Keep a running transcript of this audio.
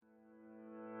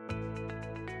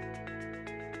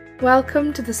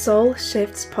Welcome to the Soul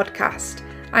Shifts podcast.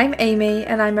 I'm Amy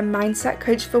and I'm a mindset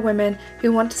coach for women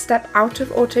who want to step out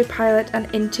of autopilot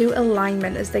and into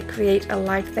alignment as they create a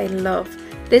life they love.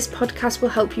 This podcast will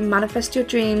help you manifest your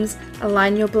dreams,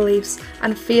 align your beliefs,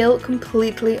 and feel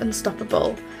completely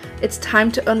unstoppable. It's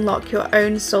time to unlock your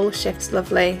own soul shifts,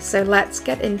 lovely. So let's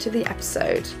get into the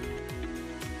episode.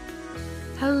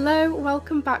 Hello,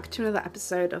 welcome back to another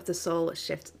episode of the Soul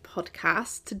Shifts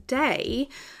podcast. Today,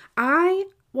 I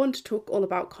want to talk all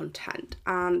about content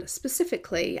and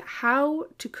specifically how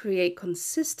to create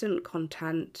consistent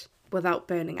content without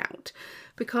burning out.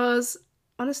 Because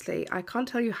honestly, I can't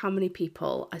tell you how many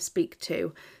people I speak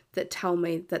to that tell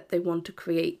me that they want to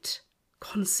create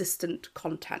consistent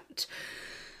content.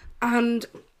 And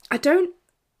I don't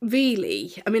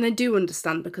really, I do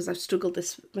understand because I've struggled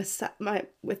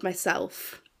with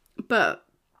myself, but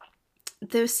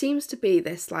there seems to be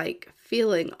this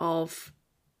feeling of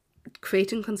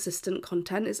creating consistent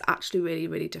content is actually really,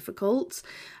 really difficult.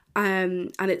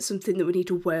 And it's something that we need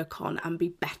to work on and be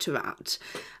better at.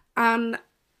 And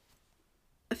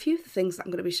a few of the things that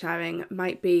I'm going to be sharing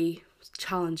might be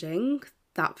challenging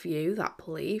that view, that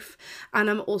belief.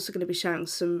 And I'm also going to be sharing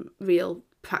some real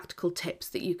practical tips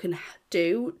that you can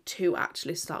do to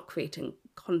actually start creating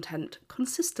content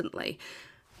consistently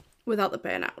without the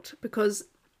burnout. Because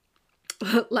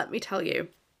let me tell you,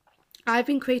 I've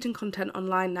been creating content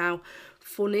online now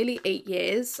for nearly 8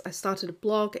 years. I started a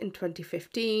blog in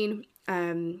 2015.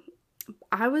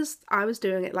 I was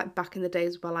doing it back in the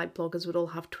days where bloggers would all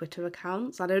have Twitter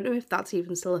accounts. I don't know if that's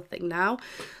even still a thing now.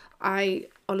 I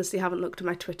honestly haven't looked at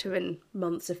my Twitter in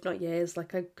months, if not years. I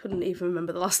couldn't even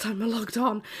remember the last time I logged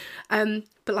on.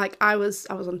 But I was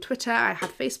on Twitter. I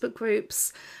had Facebook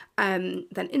groups. Then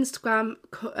Instagram.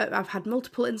 I've had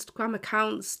multiple Instagram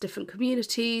accounts, different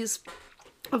communities.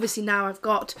 Obviously now I've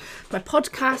got my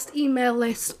podcast, email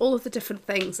list, all of the different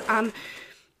things. And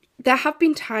there have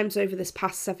been times over this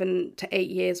past 7 to 8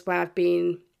 years where I've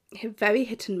been very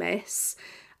hit and miss.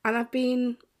 And I've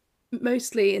been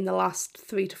mostly in the last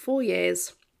 3 to 4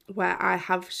 years where I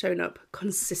have shown up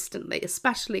consistently,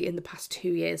 especially in the past 2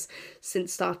 years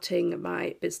since starting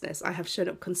my business. I have shown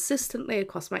up consistently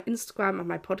across my Instagram and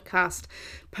my podcast,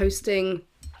 posting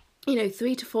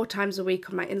 3 to 4 times a week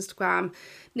on my Instagram,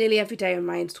 nearly every day on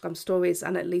my Instagram stories,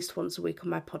 and at least once a week on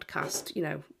my podcast,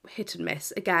 hit and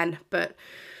miss again, but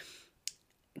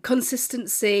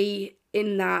consistency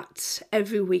in that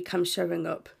every week I'm showing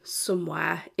up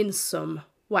somewhere in some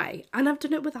way. And I've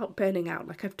done it without burning out.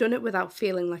 I've done it without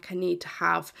feeling like I need to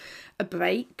have a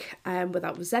break,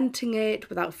 without resenting it,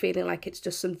 without feeling like it's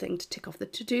just something to tick off the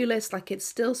to-do list. It's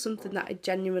still something that I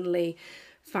genuinely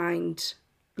find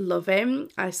loving.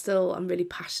 I'm really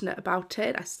passionate about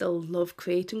it. I still love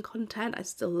creating content. I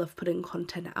still love putting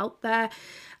content out there.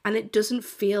 And it doesn't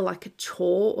feel like a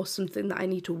chore or something that I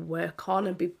need to work on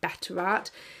and be better at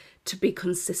to be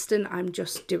consistent. I'm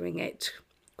just doing it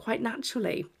quite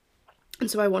naturally.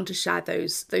 And so I want to share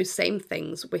those same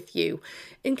things with you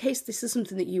in case this is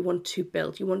something that you want to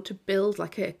build. You want to build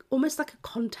almost like a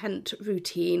content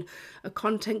routine, a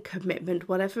content commitment,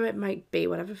 whatever it might be,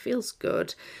 whatever feels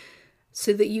good,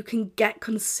 so that you can get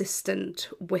consistent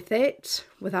with it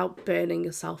without burning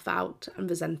yourself out and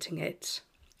resenting it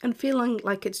and feeling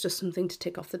like it's just something to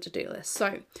tick off the to-do list.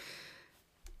 So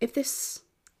if this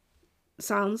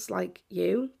sounds like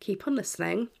you, keep on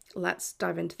listening. Let's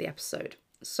dive into the episode.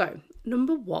 So,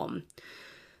 number 1,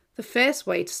 the first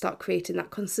way to start creating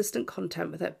that consistent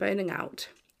content without burning out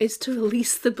is to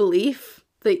release the belief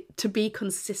that to be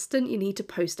consistent, you need to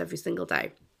post every single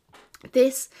day.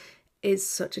 This is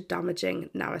such a damaging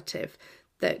narrative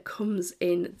that comes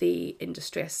in the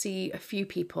industry. I see a few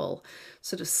people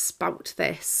sort of spout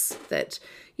this, that,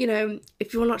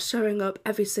 if you're not showing up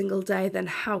every single day, then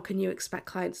how can you expect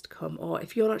clients to come? Or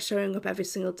if you're not showing up every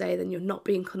single day, then you're not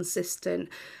being consistent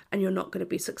and you're not going to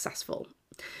be successful.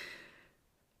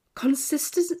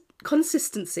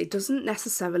 Consistency doesn't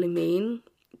necessarily mean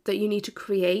that you need to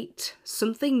create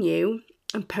something new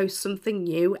and post something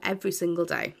new every single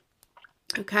day.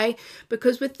 Okay,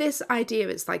 because with this idea,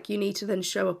 it's you need to then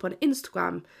show up on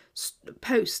Instagram,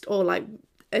 post, or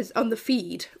as on the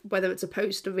feed, whether it's a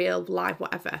post, a reel, live,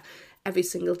 whatever, every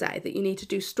single day, that you need to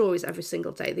do stories every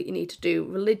single day, that you need to do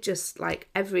religious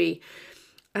every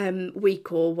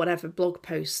week or whatever, blog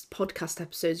posts, podcast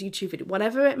episodes, YouTube video,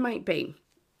 whatever it might be,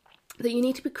 that you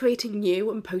need to be creating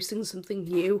new and posting something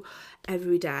new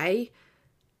every day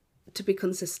to be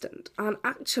consistent. And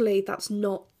actually that's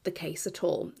not the case at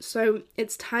all. So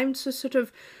it's time to sort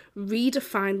of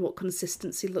redefine what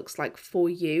consistency looks like for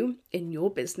you in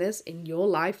your business, in your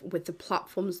life, with the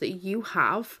platforms that you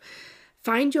have.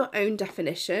 Find your own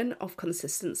definition of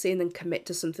consistency and then commit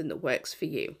to something that works for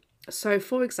you. So,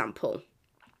 for example,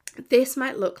 this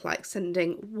might look like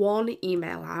sending one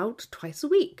email out twice a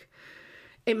week.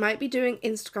 It might be doing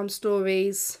Instagram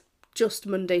stories just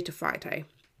Monday to Friday.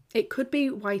 It could be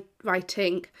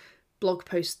writing blog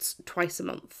posts twice a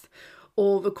month,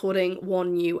 or recording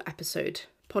one new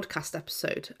podcast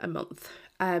episode a month.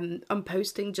 I'm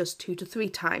posting just 2 to 3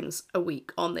 times a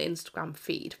week on the Instagram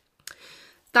feed.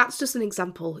 That's just an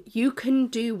example. You can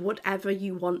do whatever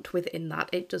you want within that.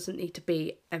 It doesn't need to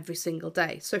be every single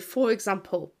day. So, for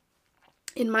example,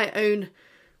 in my own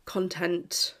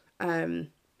content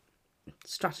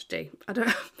strategy,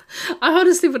 I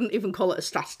honestly wouldn't even call it a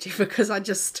strategy, because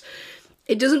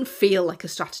it doesn't feel like a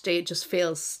strategy. It just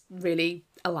feels really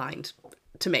aligned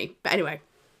to me. But anyway,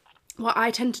 what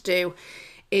I tend to do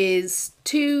is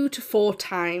 2 to 4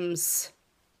 times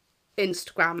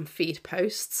Instagram feed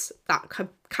posts. That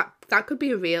could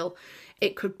be a reel,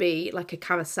 it could be like a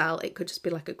carousel, it could just be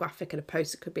like a graphic and a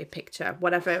post, it could be a picture,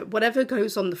 whatever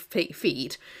goes on the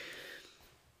feed,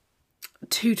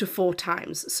 2 to 4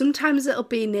 times. Sometimes it'll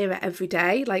be nearer every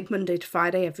day, like Monday to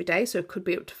Friday every day, so it could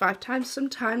be up to 5 times.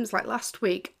 Sometimes, like last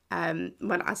week, when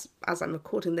as I'm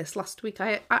recording this, last week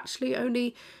I actually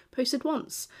only posted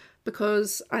once,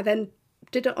 because I then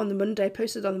did it on the Monday,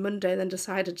 posted on the Monday, and then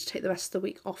decided to take the rest of the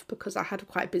week off because I had a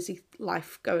quite busy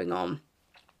life going on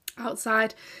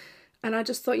outside. And I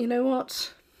just thought, you know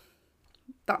what?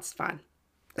 That's fine.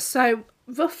 So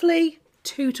roughly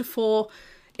 2 to 4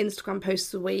 Instagram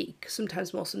posts a week,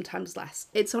 sometimes more, sometimes less.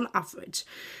 It's on average.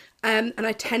 And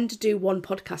I tend to do 1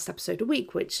 podcast episode a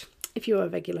week, which, if you're a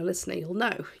regular listener, you'll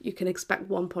know you can expect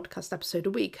 1 podcast episode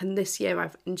a week. And this year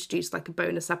I've introduced like a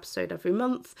bonus episode every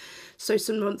month. So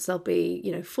some months there'll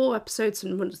be, 4 episodes,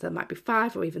 some months there might be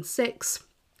 5 or even 6.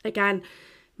 Again,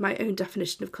 my own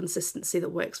definition of consistency that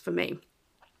works for me.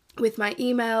 With my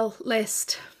email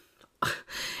list,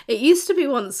 it used to be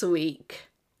once a week.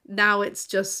 Now it's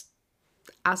just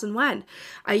as and when.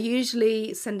 I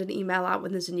usually send an email out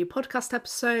when there's a new podcast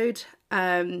episode,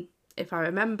 if I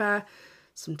remember.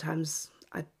 Sometimes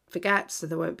I forget, so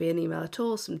there won't be an email at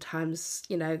all. Sometimes,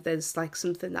 there's like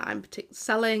something that I'm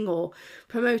selling or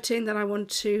promoting that I want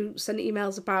to send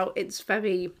emails about. It's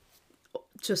very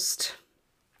just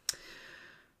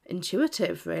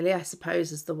intuitive, really, I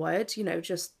suppose is the word.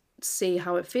 Just see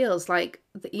how it feels. Like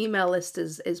the email list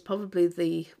is probably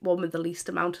the one with the least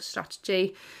amount of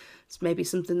strategy. It's maybe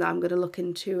something that I'm going to look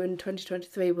into in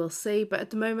 2023, we'll see. But at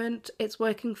the moment, it's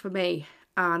working for me.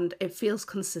 And it feels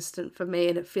consistent for me,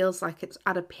 and it feels like it's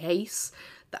at a pace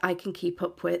that I can keep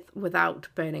up with without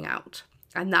burning out.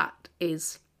 And that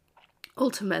is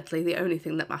ultimately the only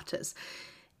thing that matters.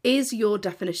 Is your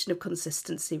definition of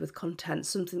consistency with content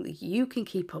something that you can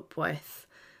keep up with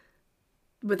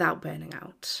without burning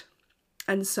out?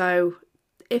 And so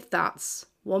if that's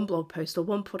 1 blog post or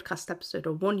 1 podcast episode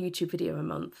or 1 YouTube video a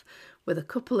month with a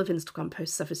couple of Instagram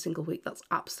posts every single week, that's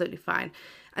absolutely fine.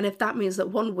 And if that means that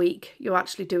 1 week you're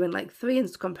actually doing like 3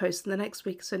 Instagram posts and the next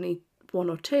week it's only 1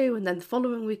 or 2 and then the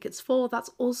following week it's 4,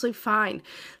 that's also fine.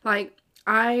 Like,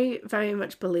 I very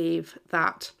much believe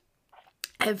that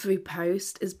every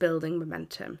post is building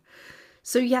momentum.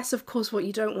 So yes, of course, what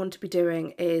you don't want to be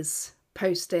doing is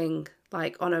posting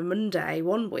like on a Monday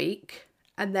 1 week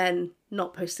and then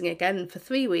not posting again for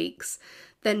 3 weeks,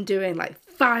 then doing like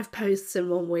 5 posts in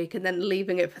 1 week and then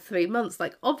leaving it for 3 months.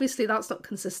 Like, obviously that's not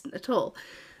consistent at all.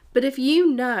 But if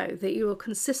you know that you are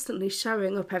consistently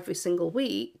showing up every single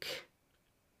week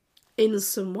in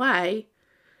some way,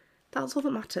 that's all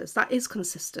that matters. That is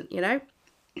consistent,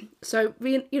 So,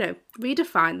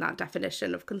 redefine that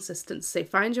definition of consistency.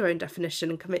 Find your own definition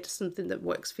and commit to something that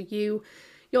works for you,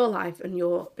 your life and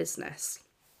your business.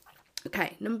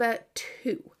 Okay, number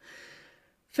 2.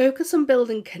 Focus on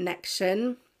building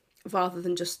connection rather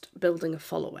than just building a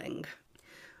following.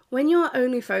 When you're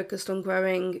only focused on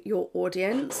growing your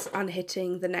audience and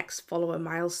hitting the next follower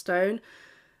milestone,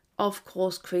 of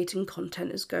course, creating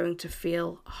content is going to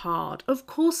feel hard. Of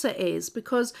course it is,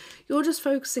 because you're just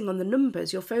focusing on the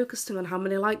numbers. You're focusing on how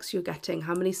many likes you're getting,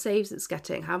 how many saves it's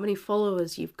getting, how many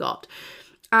followers you've got.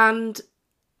 And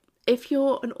if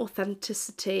you're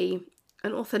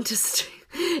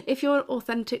if you're an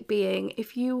authentic being,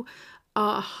 if you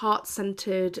are a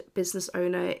heart-centered business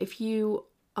owner, if you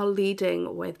are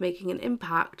leading with making an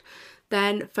impact,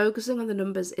 then focusing on the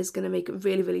numbers is going to make it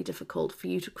really, really difficult for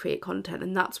you to create content.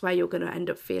 And that's where you're going to end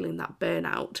up feeling that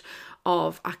burnout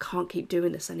of, I can't keep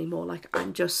doing this anymore. Like,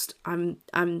 I'm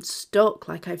stuck.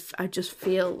 Like, I just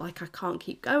feel like I can't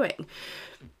keep going.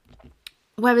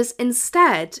 Whereas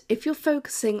instead, if you're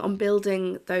focusing on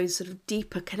building those sort of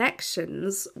deeper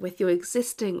connections with your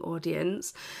existing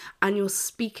audience and you're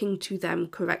speaking to them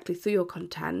correctly through your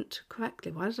content, why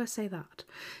did I say that?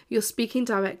 You're speaking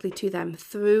directly to them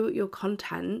through your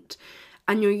content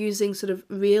and you're using sort of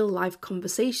real life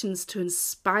conversations to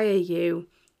inspire you,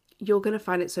 you're going to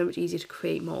find it so much easier to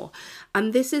create more.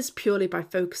 And this is purely by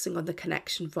focusing on the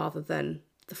connection rather than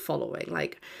the following.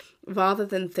 Like, rather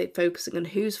than focusing on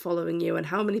who's following you and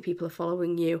how many people are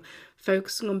following you,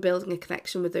 focusing on building a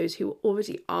connection with those who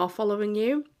already are following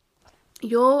you,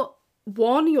 your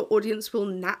audience will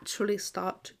naturally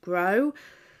start to grow,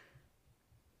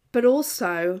 but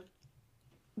also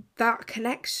that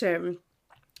connection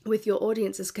with your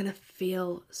audience is going to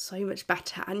feel so much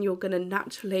better, and you're going to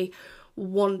naturally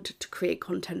want to create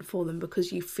content for them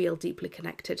because you feel deeply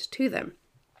connected to them.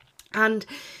 And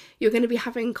you're going to be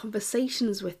having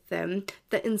conversations with them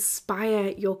that inspire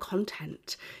your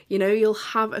content. You know, you'll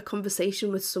have a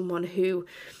conversation with someone who,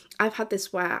 I've had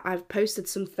this where I've posted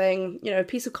something, you know, a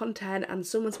piece of content, and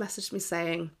someone's messaged me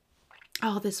saying,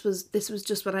 oh, this was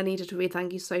just what I needed to read,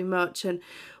 thank you so much. And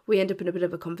we end up in a bit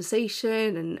of a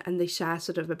conversation, and they share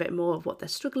sort of a bit more of what they're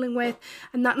struggling with,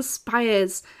 and that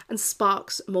inspires and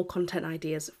sparks more content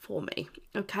ideas for me.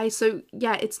 Okay, so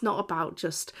yeah, it's not about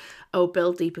just, oh,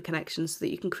 build deeper connections so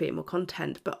that you can create more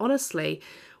content, but honestly,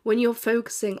 when you're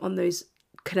focusing on those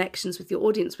connections with your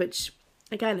audience, which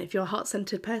again, if you're a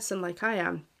heart-centered person like I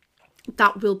am,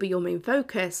 that will be your main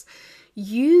focus.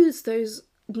 Use those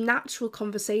natural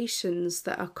conversations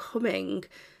that are coming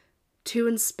to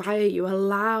inspire you.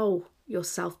 Allow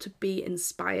yourself to be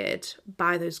inspired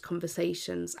by those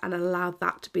conversations and allow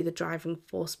that to be the driving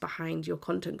force behind your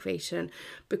content creation,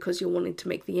 because you're wanting to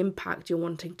make the impact, you're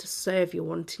wanting to serve, you're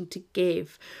wanting to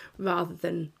give, rather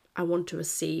than I want to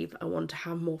receive, I want to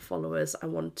have more followers,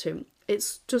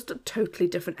 it's just a totally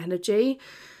different energy.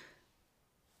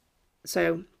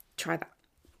 So try that.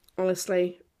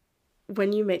 Honestly,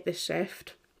 when you make this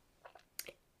shift,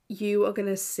 you are going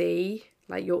to see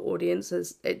like your audience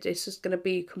it's just going to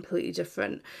be completely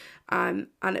different. And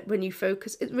when you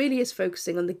focus, it really is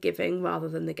focusing on the giving rather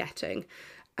than the getting.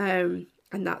 And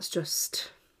it's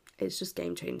just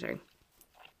game changing.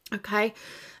 Okay.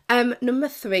 Number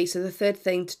 3, so the third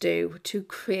thing to do to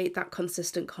create that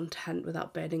consistent content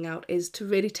without burning out is to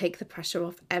really take the pressure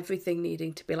off everything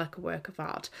needing to be like a work of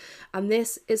art. And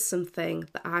this is something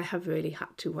that I have really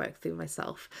had to work through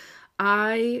myself.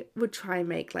 I would try and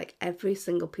make like every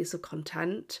single piece of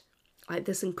content like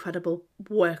this incredible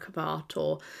work of art,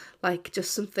 or like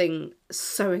just something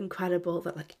so incredible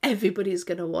that like everybody's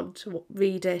going to want to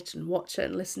read it and watch it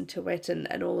and listen to it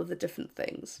and all of the different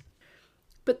things.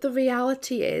 But the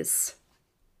reality is,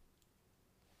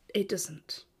 it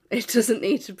doesn't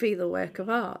need to be the work of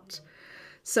art.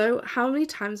 So how many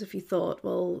times have you thought,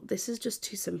 well, this is just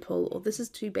too simple, or this is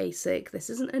too basic, this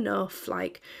isn't enough,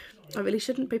 like I really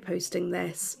shouldn't be posting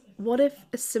this. What if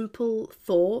a simple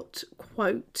thought,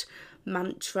 quote,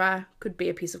 mantra could be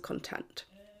a piece of content?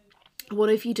 What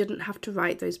if you didn't have to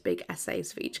write those big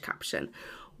essays for each caption?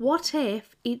 What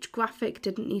if each graphic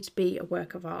didn't need to be a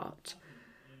work of art?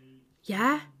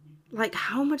 Yeah, like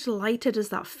how much lighter does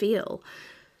that feel?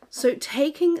 So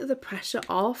taking the pressure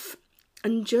off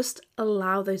and just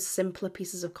allow those simpler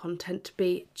pieces of content to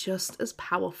be just as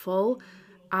powerful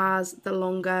as the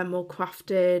longer, more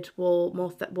crafted, more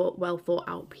well thought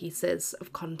out pieces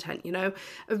of content. You know,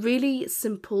 a really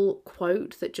simple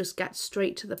quote that just gets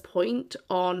straight to the point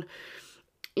on,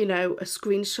 you know, a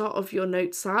screenshot of your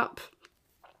notes app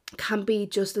can be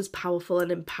just as powerful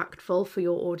and impactful for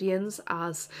your audience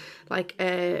as like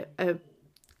a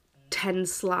 10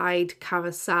 slide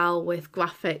carousel with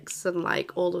graphics and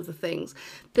like all of the things.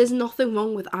 There's nothing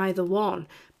wrong with either one,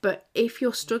 but if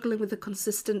you're struggling with the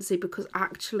consistency because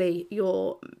actually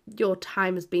your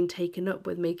time has been taken up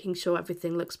with making sure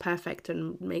everything looks perfect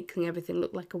and making everything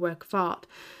look like a work of art,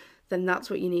 then that's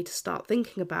what you need to start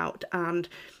thinking about. And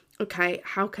okay,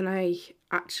 how can I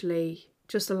actually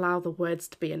just allow the words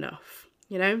to be enough?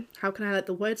 You know, how can I let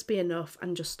the words be enough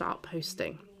and just start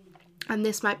posting? And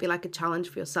this might be like a challenge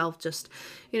for yourself. Just,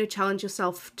 you know, challenge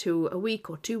yourself to a week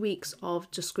or 2 weeks of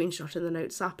just screenshotting the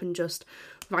notes app and just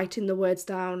writing the words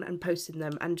down and posting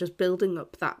them, and just building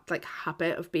up that like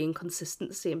habit of being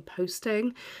consistency and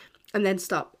posting, and then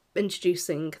start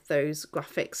introducing those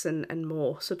graphics and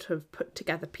more sort of put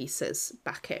together pieces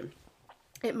back in.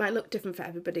 It might look different for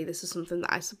everybody. This is something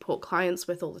that I support clients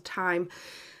with all the time,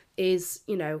 is,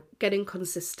 you know, getting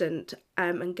consistent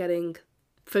and getting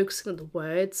focusing on the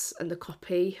words and the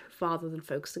copy rather than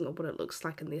focusing on what it looks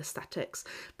like and the aesthetics,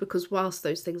 because whilst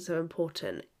those things are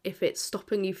important, if it's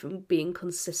stopping you from being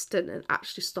consistent and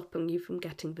actually stopping you from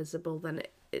getting visible, then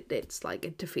it's like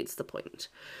it defeats the point.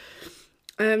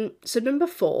 So number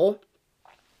 4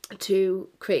 to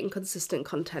creating consistent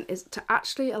content is to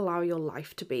actually allow your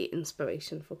life to be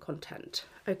inspiration for content.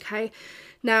 Okay,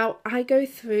 now I go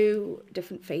through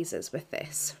different phases with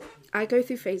this. I go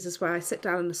through phases where I sit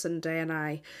down on a Sunday and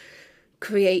I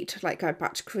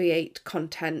batch create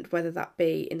content, whether that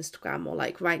be Instagram or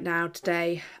like right now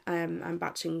today, I'm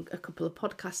batching a couple of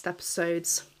podcast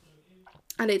episodes.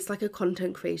 And it's like a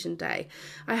content creation day.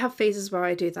 I have phases where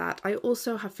I do that. I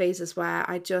also have phases where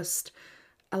I just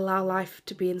allow life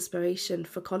to be inspiration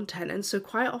for content. And so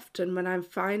quite often when I'm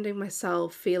finding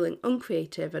myself feeling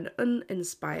uncreative and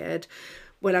uninspired,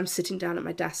 when I'm sitting down at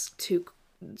my desk to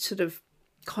sort of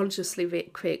consciously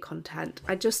create content,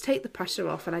 I just take the pressure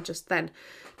off and I just then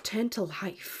turn to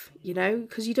life,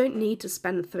 because you don't need to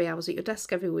spend 3 hours at your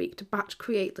desk every week to batch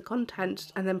create the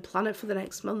content and then plan it for the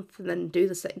next month and then do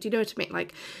the same. Do you know what I mean?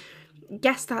 Like,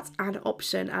 yes, that's an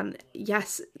option, and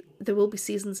yes, there will be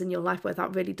seasons in your life where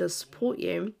that really does support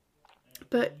you,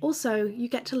 but also you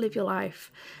get to live your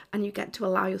life and you get to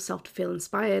allow yourself to feel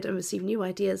inspired and receive new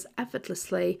ideas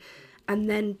effortlessly and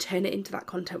then turn it into that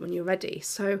content when you're ready.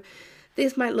 So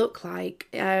this might look like,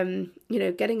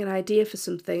 getting an idea for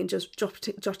something and just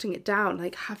jotting it down.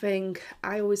 Like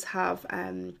I always have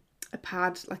a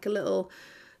pad, like a little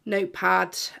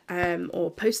notepad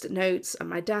or post-it notes at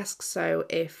my desk. So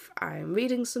if I'm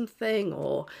reading something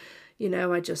or,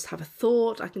 I just have a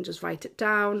thought, I can just write it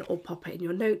down or pop it in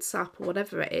your notes app or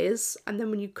whatever it is. And then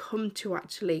when you come to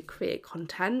actually create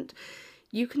content,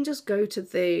 you can just go to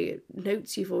the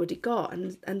notes you've already got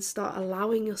and start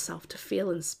allowing yourself to feel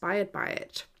inspired by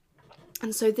it.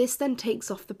 And so this then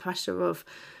takes off the pressure of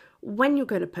when you're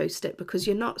going to post it, because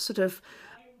you're not sort of,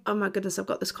 oh my goodness, I've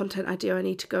got this content idea, I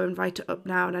need to go and write it up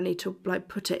now and I need to like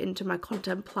put it into my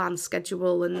content plan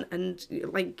schedule and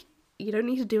like you don't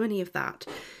need to do any of that.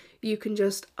 You can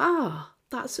just,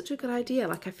 that's such a good idea,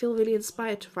 like I feel really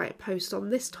inspired to write a post on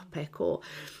this topic or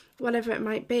whatever it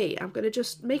might be. I'm going to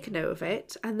just make a note of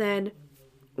it, and then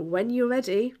when you're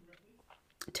ready,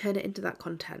 turn it into that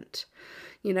content.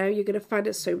 You're going to find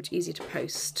it so much easier to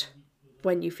post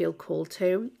when you feel called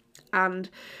to, and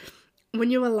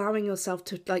when you're allowing yourself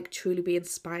to like truly be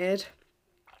inspired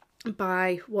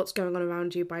by what's going on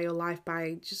around you, by your life,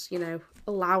 by just,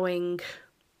 allowing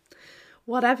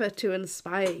whatever to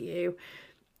inspire you,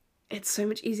 it's so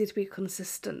much easier to be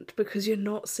consistent because you're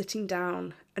not sitting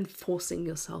down and forcing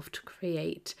yourself to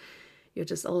create. You're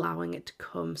just allowing it to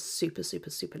come super,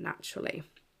 super, super naturally.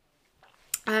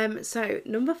 So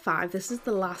number 5, this is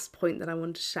the last point that I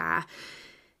want to share,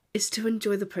 is to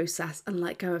enjoy the process and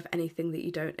let go of anything that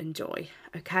you don't enjoy.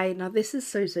 Okay, now this is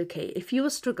so key. If you are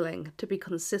struggling to be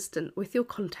consistent with your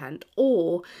content,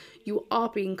 or you are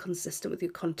being consistent with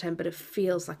your content but it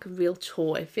feels like a real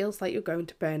chore, it feels like you're going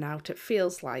to burn out, it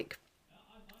feels like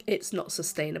it's not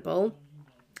sustainable,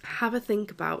 have a think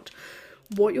about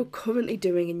what you're currently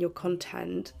doing in your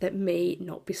content that may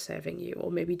not be serving you,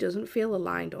 or maybe doesn't feel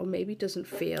aligned, or maybe doesn't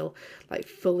feel like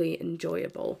fully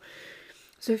enjoyable.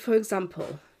 So for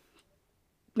example,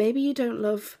 maybe you don't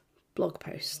love blog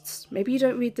posts. Maybe you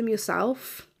don't read them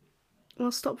yourself.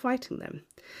 Well, stop writing them.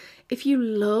 If you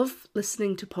love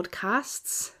listening to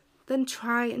podcasts, then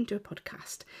try and do a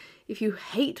podcast. If you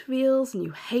hate Reels and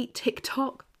you hate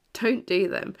TikTok, don't do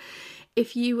them.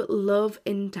 If you love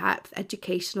in-depth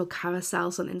educational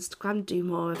carousels on Instagram, do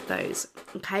more of those.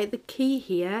 Okay, the key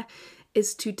here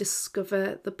is to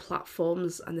discover the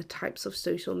platforms and the types of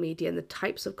social media and the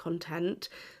types of content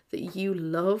that you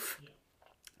love,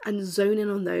 and zone in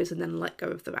on those and then let go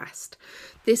of the rest.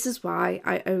 This is why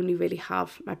I only really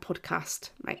have my podcast,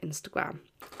 my Instagram.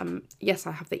 Yes,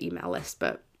 I have the email list,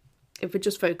 but if we're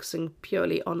just focusing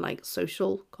purely on like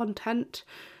social content,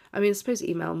 I suppose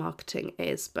email marketing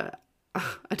is, but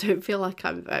I don't feel like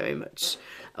I'm very much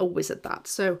a whiz at that.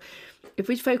 So if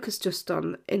we focus just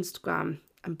on Instagram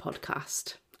and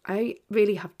podcast, I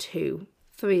really have 2,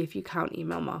 3 if you count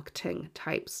email marketing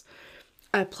types,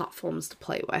 platforms to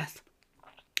play with.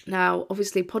 Now,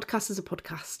 obviously, podcast is a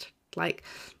podcast. Like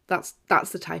that's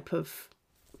the type of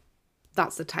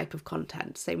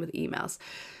content. Same with emails.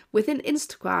 Within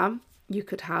Instagram, you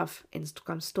could have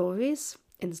Instagram stories,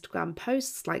 Instagram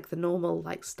posts, like the normal,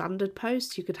 like standard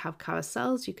posts. You could have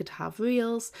carousels. You could have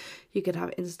reels. You could have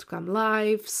Instagram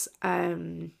lives.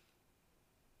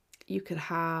 You could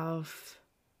have.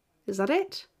 Is that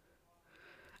it?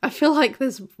 I feel like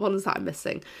there's ones that I'm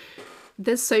missing.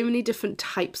 there's so many different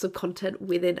types of content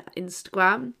within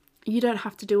Instagram. You don't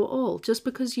have to do it all. Just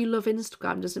because you love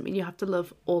Instagram doesn't mean you have to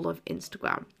love all of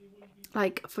Instagram.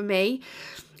 Like for me,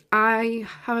 I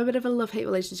have a bit of a love-hate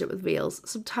relationship with reels.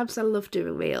 Sometimes I love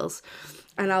doing reels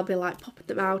and I'll be like popping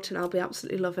them out and I'll be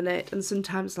absolutely loving it. And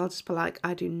sometimes I'll just be like,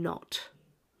 I do not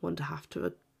want to have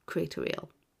to create a reel.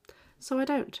 So I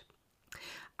don't.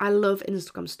 I love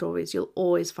Instagram stories. You'll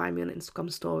always find me on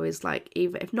Instagram stories. Like,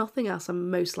 even if nothing else,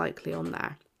 I'm most likely on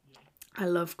there. I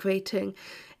love creating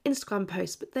Instagram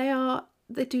posts, but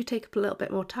they do take up a little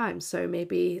bit more time, so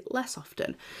maybe less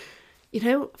often. You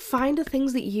know, find the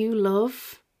things that you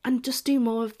love and just do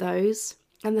more of those.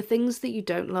 And the things that you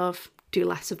don't love, do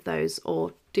less of those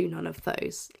or do none of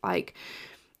those. Like,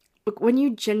 when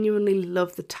you genuinely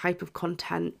love the type of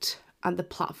content and the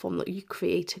platform that you're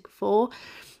creating for,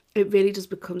 it really does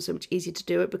become so much easier to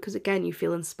do it, because again, you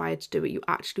feel inspired to do it. You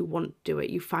actually want to do it.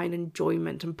 You find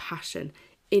enjoyment and passion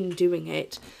in doing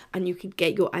it, and you can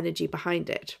get your energy behind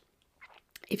it.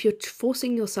 If you're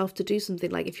forcing yourself to do something,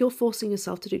 like if you're forcing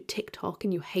yourself to do TikTok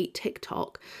and you hate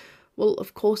TikTok, well,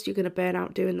 of course you're going to burn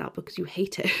out doing that because you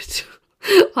hate it.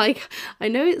 Like, I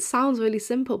know it sounds really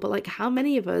simple, but like, how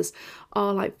many of us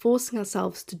are like forcing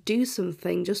ourselves to do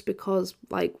something just because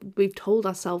like we've told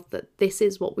ourselves that this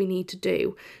is what we need to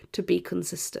do to be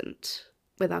consistent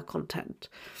with our content?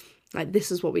 Like,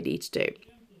 this is what we need to do.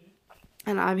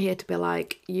 And I'm here to be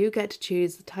like, you get to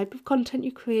choose the type of content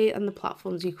you create and the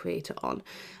platforms you create it on,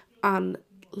 and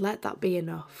let that be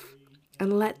enough,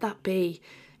 and let that be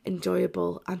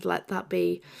enjoyable, and let that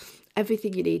be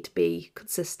everything you need to be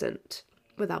consistent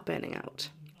without burning out.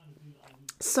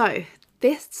 So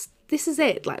this is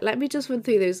it. Like, let me just run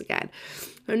through those again.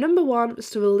 So number 1 was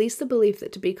to release the belief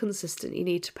that to be consistent you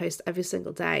need to post every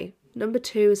single day. Number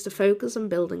 2 is to focus on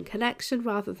building connection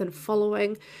rather than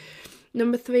following.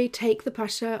 Number 3, take the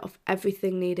pressure of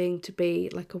everything needing to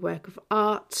be like a work of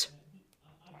art.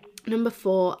 Number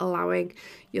 4, allowing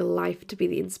your life to be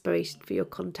the inspiration for your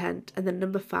content. And then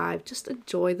number 5, just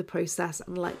enjoy the process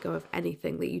and let go of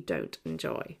anything that you don't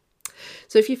enjoy.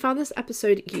 So if you found this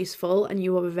episode useful and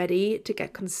you are ready to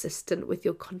get consistent with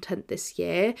your content this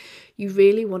year, you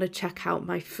really want to check out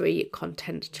my free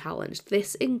content challenge.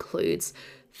 This includes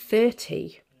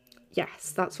 30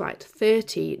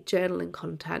 journaling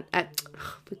content.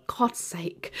 For God's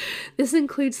sake, this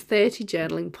includes 30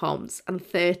 journaling prompts and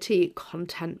 30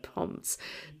 content prompts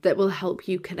that will help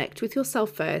you connect with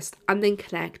yourself first, and then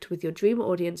connect with your dream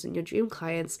audience and your dream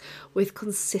clients with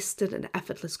consistent and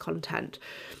effortless content.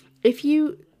 If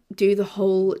you do the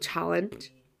whole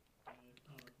challenge,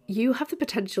 you have the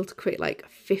potential to create like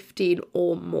 15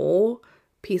 or more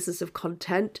pieces of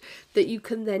content that you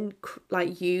can then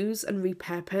like use and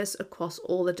repurpose across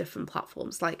all the different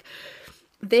platforms. Like,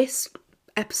 this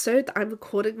episode that I'm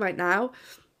recording right now,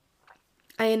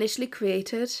 I initially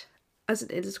created as an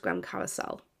Instagram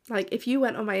carousel. Like, if you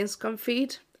went on my Instagram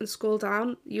feed and scroll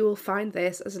down, you will find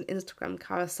this as an Instagram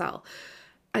carousel.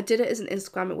 I did it as an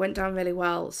Instagram, it went down really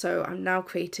well, so I'm now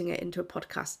creating it into a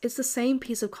podcast. It's the same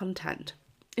piece of content.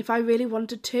 If I really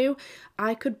wanted to,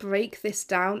 I could break this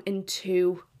down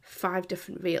into 5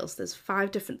 different reels. There's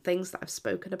 5 different things that I've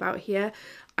spoken about here.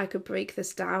 I could break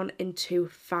this down into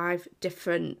 5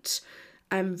 different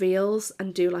reels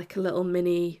and do like a little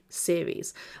mini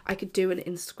series. I could do an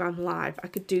Instagram live. I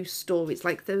could do stories.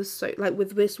 Like, there's so, like,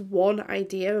 with this one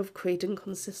idea of creating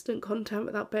consistent content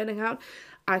without burning out,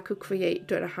 I could create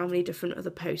don't know how many different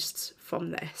other posts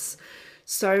from this.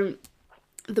 So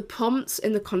the prompts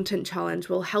in the content challenge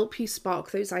will help you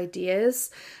spark those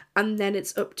ideas, and then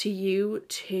it's up to you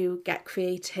to get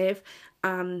creative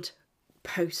and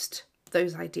post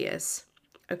those ideas,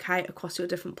 okay, across your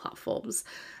different platforms,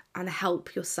 and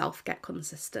help yourself get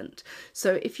consistent.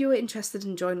 So if you're interested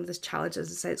in joining this challenge, as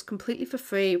I say, it's completely for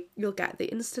free. You'll get the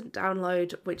instant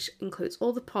download, which includes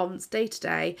all the prompts day to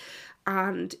day,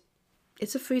 and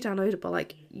it's a free downloadable.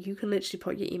 Like, you can literally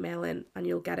put your email in and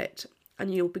you'll get it,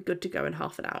 and you'll be good to go in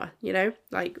half an hour, you know?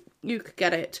 Like, you could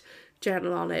get it,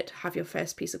 journal on it, have your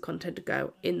first piece of content to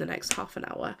go in the next half an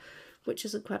hour, which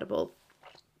is incredible.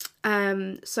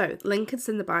 So link is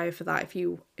in the bio for that if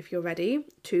you're ready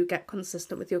to get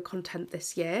consistent with your content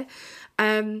this year.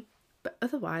 But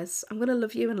otherwise, I'm going to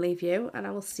love you and leave you, and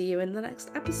I will see you in the next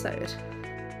episode.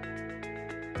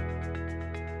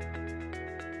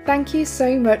 Thank you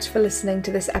so much for listening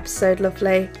to this episode,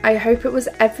 lovely. I hope it was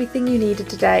everything you needed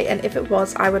today, and if it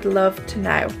was, I would love to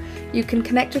know. You can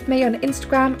connect with me on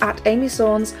Instagram at Amy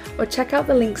Saunds, or check out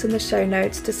the links in the show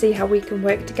notes to see how we can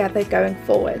work together going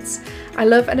forwards. I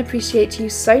love and appreciate you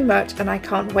so much, and I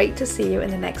can't wait to see you in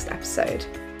the next episode.